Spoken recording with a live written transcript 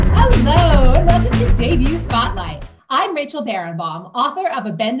Rachel Barenbaum, author of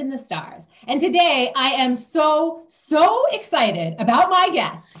A Bend in the Stars. And today I am so excited about my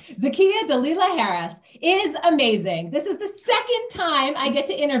guest. Zakiya Dalila Harris is amazing. This is the second time I get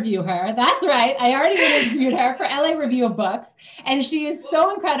to interview her. That's right. I already interviewed her for LA Review of Books, and she is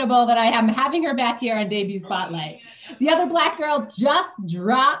so incredible that I am having her back here on Debut Spotlight. The Other Black Girl just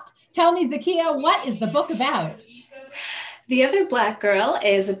dropped. Tell me, Zakiya, what is the book about? The Other Black Girl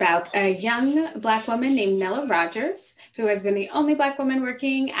is about a young Black woman named Nella Rogers, who has been the only Black woman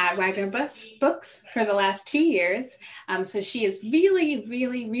working at Wagner Books for the last 2 years. So she is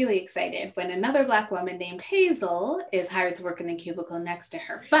really excited when another Black woman named Hazel is hired to work in the cubicle next to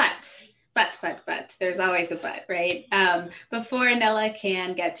her. But, there's always a but, right? Before Nella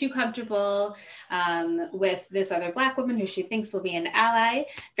can get too comfortable with this other Black woman who she thinks will be an ally,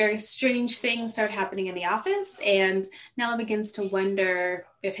 very strange things start happening in the office, and Nella begins to wonder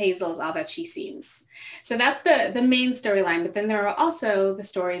if Hazel is all that she seems. So that's the main storyline. But then there are also the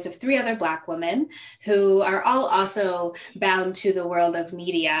stories of 3 other Black women who are all also bound to the world of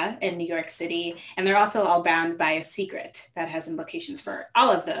media in New York City. And they're also all bound by a secret that has implications for all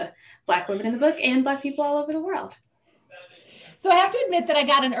of the Black women in the book and Black people all over the world. So I have to admit that I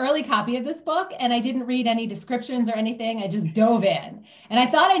got an early copy of this book and I didn't read any descriptions or anything. I just dove in and I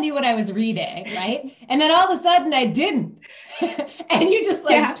thought I knew what I was reading, right? And then all of a sudden I didn't. And you just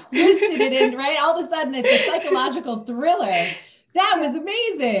twisted it in, right? All of a sudden it's a psychological thriller. That was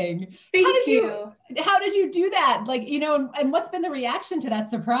amazing. Thank you. How did you do that? And what's been the reaction to that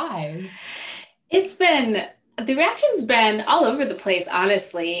surprise? The reaction's been all over the place,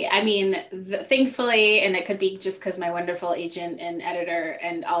 honestly. I mean, thankfully, and it could be just because my wonderful agent and editor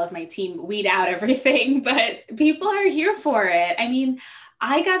and all of my team weed out everything, but people are here for it. I mean,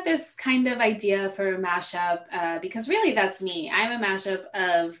 I got this kind of idea for a mashup because really that's me. I'm a mashup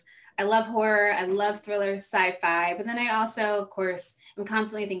of, I love horror, I love thriller, sci-fi, but then I also, of course, am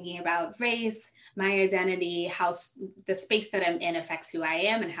constantly thinking about race, my identity, how the space that I'm in affects who I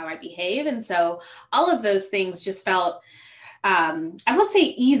am and how I behave. And so all of those things just felt, I won't say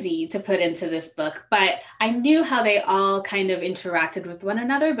easy to put into this book, but I knew how they all kind of interacted with one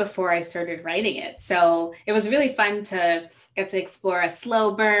another before I started writing it. So it was really fun to get to explore a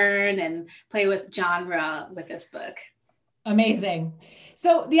slow burn and play with genre with this book. Amazing.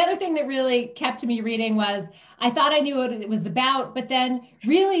 So the other thing that really kept me reading was I thought I knew what it was about, but then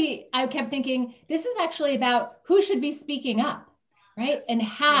really I kept thinking this is actually about who should be speaking up, right? Yes. And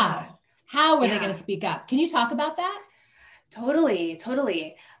how. Yeah. How are they going to speak up? Can you talk about that? Totally.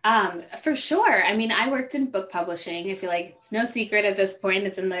 For sure. I mean, I worked in book publishing. I feel like it's no secret at this point.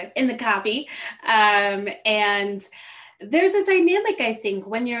 It's in the copy. And there's a dynamic, I think,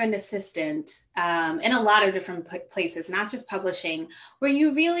 when you're an assistant in a lot of different places, not just publishing, where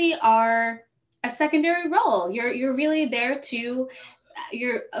you really are a secondary role. You're really there to,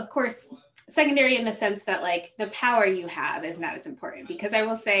 you're of course secondary in the sense that like the power you have is not as important, because I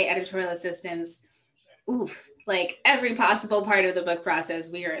will say editorial assistants, oof, like every possible part of the book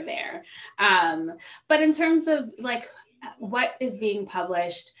process, we are there. But in terms of like what is being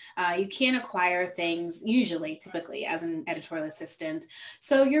published, you can acquire things usually, typically as an editorial assistant.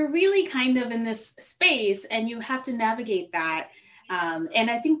 So you're really kind of in this space and you have to navigate that.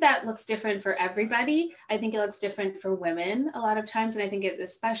 And I think that looks different for everybody. I think it looks different for women a lot of times. And I think it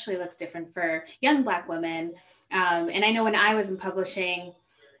especially looks different for young Black women. And I know when I was in publishing,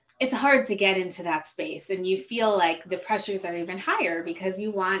 it's hard to get into that space and you feel like the pressures are even higher because you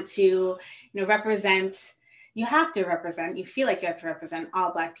want to, represent, you feel like you have to represent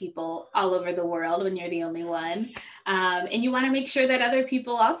all Black people all over the world when you're the only one. And you want to make sure that other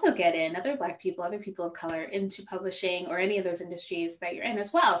people also get in, other Black people, other people of color into publishing or any of those industries that you're in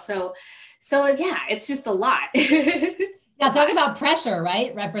as well. So yeah, it's just a lot. Yeah, talk about pressure,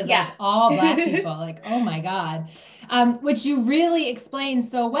 right? Represent all Black people. Like, oh my God. Which you really explain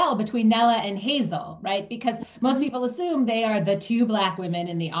so well between Nella and Hazel, right? Because most people assume they are the 2 Black women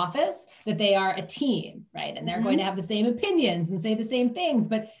in the office, that they are a team, right? And they're going to have the same opinions and say the same things,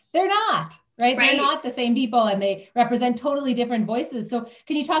 but they're not, right? They're not the same people and they represent totally different voices. So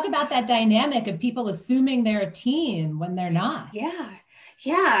can you talk about that dynamic of people assuming they're a team when they're not?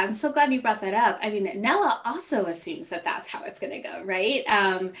 Yeah, I'm so glad you brought that up. I mean, Nella also assumes that that's how it's going to go, right?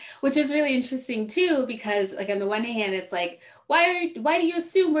 Which is really interesting too, because like on the one hand, it's like, why do you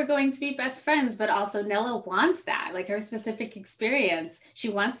assume we're going to be best friends? But also Nella wants that, like her specific experience, she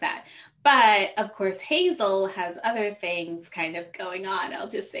wants that. But of course, Hazel has other things kind of going on. I'll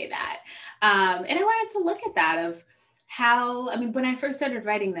just say that. And I wanted to look at that of how, I mean, when I first started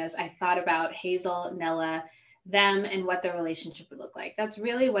writing this, I thought about Hazel, Nella, them and what their relationship would look like. That's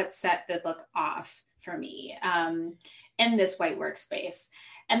really what set the book off for me in this white workspace.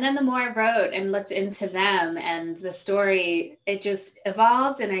 And then the more I wrote and looked into them and the story, it just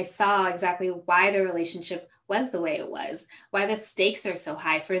evolved. And I saw exactly why the relationship was the way it was, why the stakes are so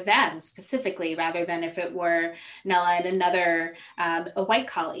high for them specifically, rather than if it were Nella and another, a white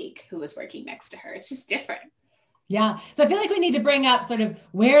colleague who was working next to her. It's just different. Yeah. So I feel like we need to bring up sort of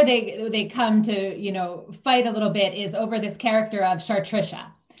where they come to, you know, fight a little bit is over this character of Chartricia.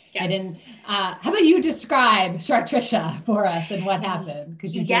 Yes. And how about you describe Chartricia for us and what happened?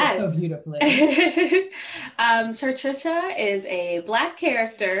 Because you did it so beautifully. Chartricia is a Black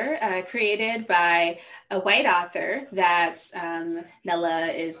character created by a white author that Nella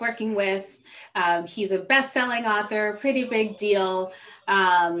is working with. He's a best-selling author, pretty big deal.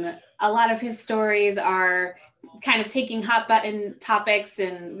 A lot of his stories are kind of taking hot button topics,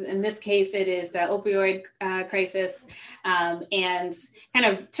 and in this case it is the opioid crisis, and kind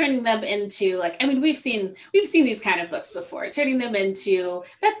of turning them into, like, I mean, we've seen these kind of books before, turning them into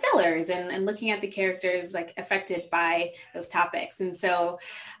bestsellers and looking at the characters like affected by those topics. And so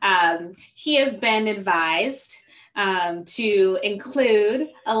he has been advised to include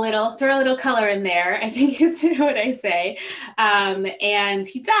throw a little color in there, I think is what I say. And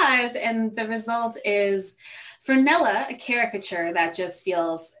he does. And the result is, for Nella, a caricature that just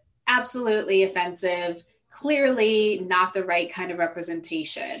feels absolutely offensive, clearly not the right kind of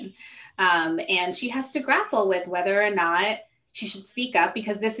representation. And she has to grapple with whether or not she should speak up,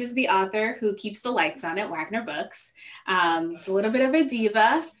 because this is the author who keeps the lights on at Wagner Books. It's a little bit of a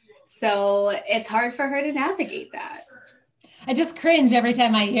diva, so it's hard for her to navigate that. I just cringe every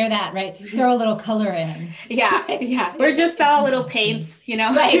time I hear that, right? Throw a little color in. Yeah. We're just all little paints, you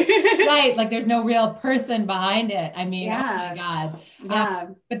know? Right. Like there's no real person behind it. I mean, Oh my God. Yeah.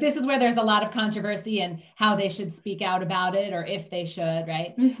 But this is where there's a lot of controversy and how they should speak out about it, or if they should,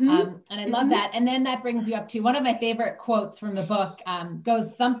 right? Mm-hmm. And I love that. And then that brings you up to one of my favorite quotes from the book,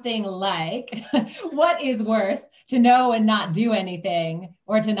 goes something like, what is worse, to know and not do anything,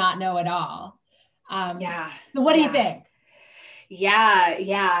 or to not know at all? So what do you think?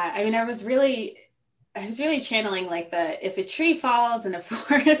 Yeah. I mean, I was really channeling like the if a tree falls in a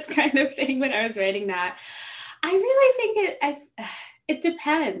forest kind of thing when I was writing that. I really think it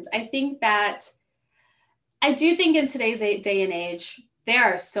depends. I do think in today's day and age, there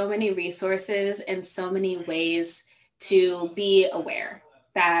are so many resources and so many ways to be aware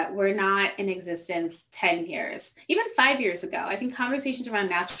that were not in existence 10 years, even 5 years ago. I think conversations around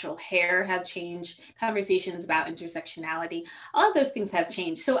natural hair have changed, conversations about intersectionality, all of those things have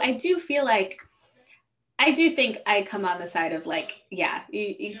changed. So I do think I come on the side of like,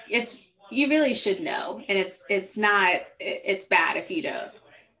 you really should know. And it's bad if you don't.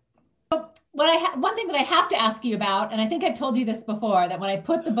 One thing that I have to ask you about, and I think I've told you this before, that when I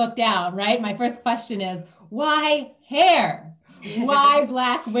put the book down, right, my first question is, why hair? Why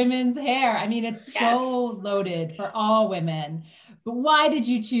Black women's hair? I mean, it's so loaded for all women, but why did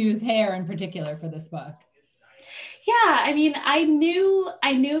you choose hair in particular for this book? Yeah, I mean, I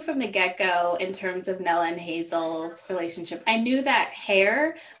knew from the get-go in terms of Nella and Hazel's relationship, I knew that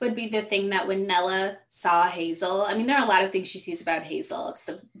hair would be the thing that when Nella saw Hazel, I mean, there are a lot of things she sees about Hazel. It's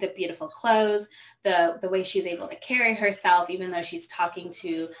the beautiful clothes, the way she's able to carry herself, even though she's talking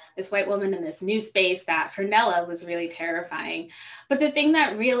to this white woman in this new space that for Nella was really terrifying. But the thing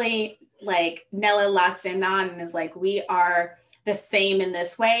that really like Nella locks in on and is like, we are the same in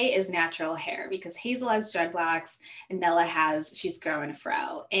this way, is natural hair, because Hazel has dreadlocks and Nella she's growing a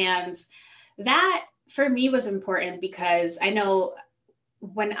fro. And that for me was important because I know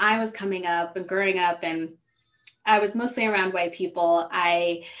when I was coming up and growing up and I was mostly around white people,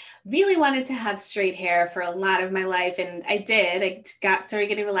 I really wanted to have straight hair for a lot of my life. And I did. I started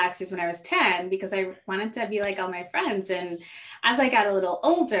getting relaxers when I was 10 because I wanted to be like all my friends. And as I got a little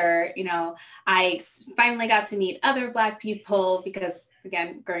older, you know, I finally got to meet other Black people because,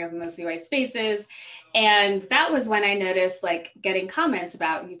 again, growing up in mostly white spaces. And that was when I noticed like getting comments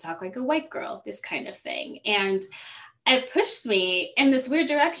about, you talk like a white girl, this kind of thing. And it pushed me in this weird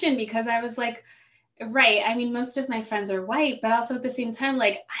direction because I was like, right. I mean, most of my friends are white, but also at the same time,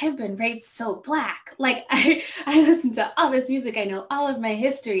 like I've been raised so Black. Like I listen to all this music. I know all of my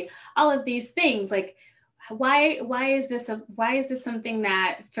history, all of these things. Like, why is this something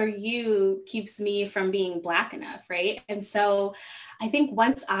that for you keeps me from being Black enough, right? And so I think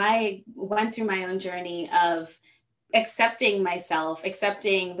once I went through my own journey of accepting myself,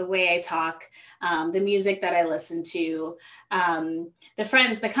 accepting the way I talk, the music that I listen to, the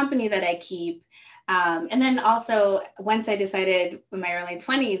friends, the company that I keep, and then also once I decided in my early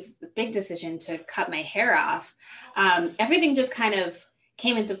 20s, the big decision to cut my hair off, everything just kind of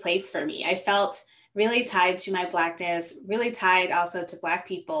came into place for me. I felt really tied to my Blackness, really tied also to Black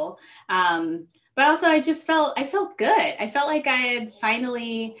people. But also I felt good. I felt like I had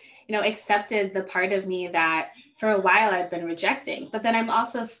finally, accepted the part of me that for a while I'd been rejecting. But then I'm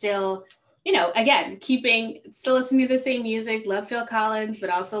also still, again, still listening to the same music, love Phil Collins, but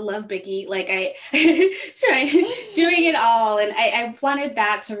also love Biggie. Like I try doing it all. And I wanted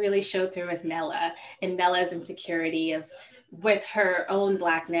that to really show through with Nella and Nella's insecurity with her own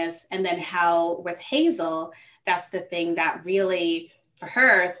Blackness. And then how with Hazel, that's the thing that really, for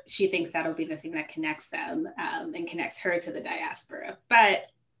her, she thinks that'll be the thing that connects them, and connects her to the diaspora. But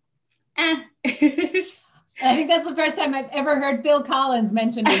I think that's the first time I've ever heard Phil Collins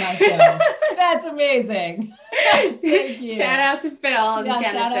mentioned in our show. That's amazing. Thank you. Shout out to Phil and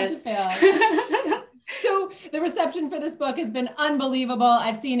Genesis. Shout out to Phil. So the reception for this book has been unbelievable.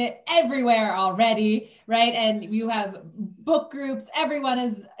 I've seen it everywhere already, right? And you have book groups. Everyone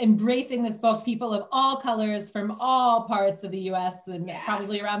is embracing this book. People of all colors from all parts of the US and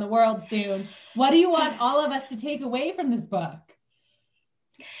probably around the world soon. What do you want all of us to take away from this book?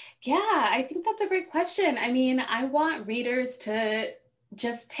 Yeah, I think that's a great question. I mean, I want readers to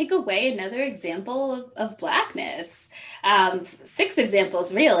just take away another example of Blackness. 6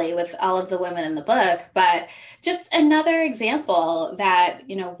 examples really with all of the women in the book, but just another example that,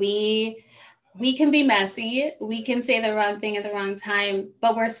 we can be messy, we can say the wrong thing at the wrong time,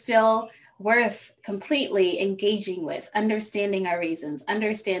 but we're still worth completely engaging with, understanding our reasons,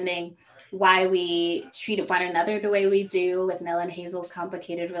 understanding why we treat one another the way we do with Nella and Hazel's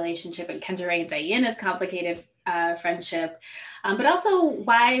complicated relationship and Kendra Ray and Diana's complicated friendship, but also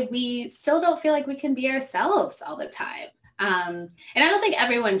why we still don't feel like we can be ourselves all the time. And I don't think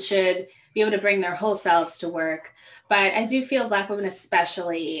everyone should be able to bring their whole selves to work, but I do feel Black women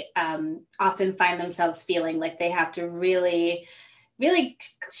especially often find themselves feeling like they have to really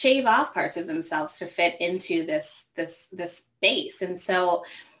shave off parts of themselves to fit into this space. And so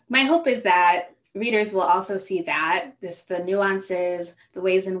my hope is that readers will also see that the nuances, the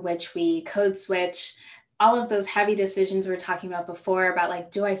ways in which we code switch, all of those heavy decisions we were talking about before about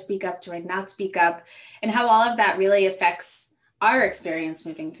like, do I speak up? Do I not speak up? And how all of that really affects our experience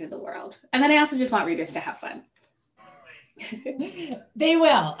moving through the world. And then I also just want readers to have fun. They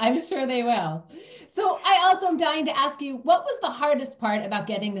will. I'm sure they will. So I also am dying to ask you, what was the hardest part about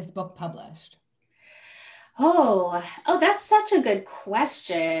getting this book published? Oh, that's such a good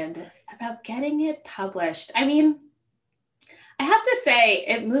question about getting it published. I mean, I have to say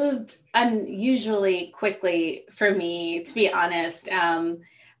it moved unusually quickly for me, to be honest.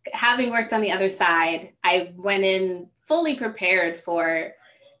 Having worked on the other side, I went in fully prepared for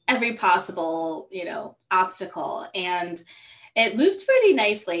every possible, obstacle. And it moved pretty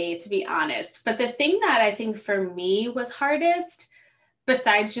nicely, to be honest. But the thing that I think for me was hardest,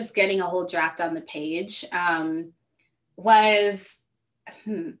 besides just getting a whole draft on the page, was,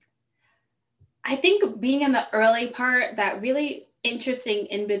 I think being in the early part, that really interesting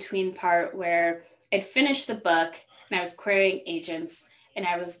in-between part where I'd finished the book and I was querying agents and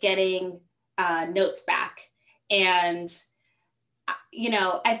I was getting notes back. And,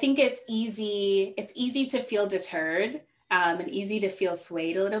 I think it's easy to feel deterred and easy to feel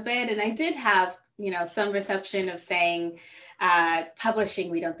swayed a little bit. And I did have, some reception of saying,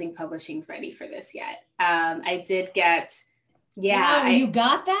 publishing, we don't think publishing's ready for this yet. I did get, wow, you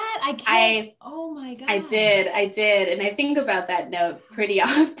got that? Oh my God. I did. And I think about that note pretty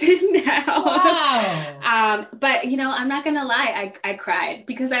often now. Wow. But I'm not going to lie. I cried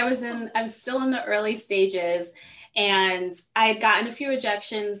because I was still in the early stages and I had gotten a few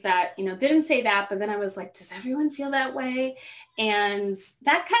rejections that, didn't say that, but then I was like, does everyone feel that way? And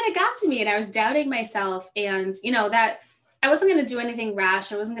that kind of got to me and I was doubting myself and, that I wasn't going to do anything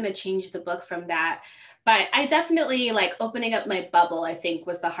rash. I wasn't going to change the book from that. But I definitely opening up my bubble, I think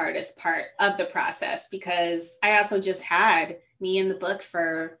was the hardest part of the process because I also just had me in the book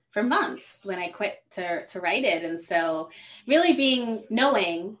for months when I quit to write it. And so really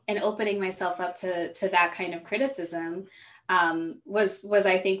knowing and opening myself up to that kind of criticism was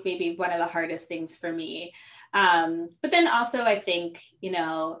I think maybe one of the hardest things for me. But then also I think,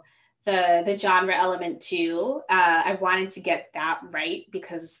 the genre element too, I wanted to get that right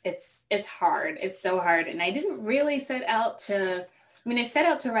because it's hard. It's so hard. And I didn't really set out to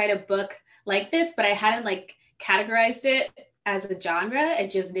write a book like this, but I hadn't categorized it as a genre. I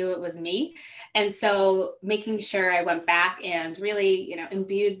just knew it was me. And so making sure I went back and really,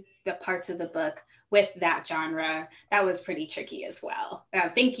 imbued the parts of the book with that genre, that was pretty tricky as well.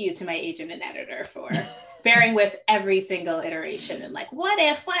 Thank you to my agent and editor for bearing with every single iteration and like, what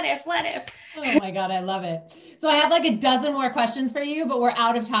if? Oh my God, I love it. So I have like a dozen more questions for you, but we're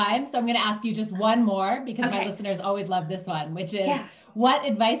out of time. So I'm going to ask you just one more because my listeners always love this one, which is what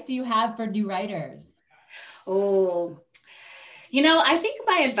advice do you have for new writers? Oh, I think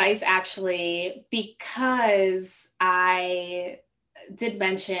my advice actually, because I did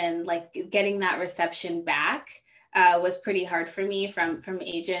mention like getting that reception back was pretty hard for me from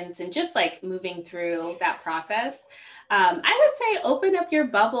agents and just like moving through that process. I would say open up your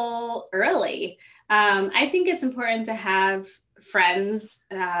bubble early. I think it's important to have friends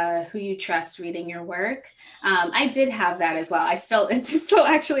who you trust reading your work. I did have that as well. It still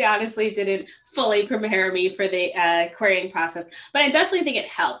actually honestly didn't fully prepare me for the querying process, but I definitely think it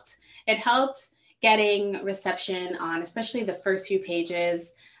helped. It helped getting reception on, especially the first few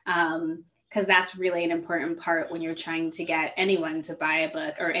pages, because that's really an important part when you're trying to get anyone to buy a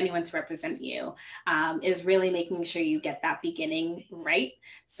book or anyone to represent you, is really making sure you get that beginning right.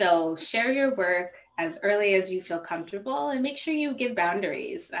 So share your work as early as you feel comfortable and make sure you give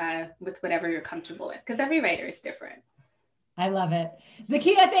boundaries with whatever you're comfortable with, because every writer is different. I love it.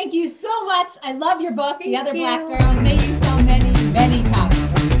 Zakiya, thank you so much. I love your book, The Other Black Girl. May you sell many, many copies.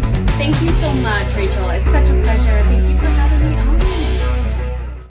 Thank you so much, Rachel. It's such a pleasure.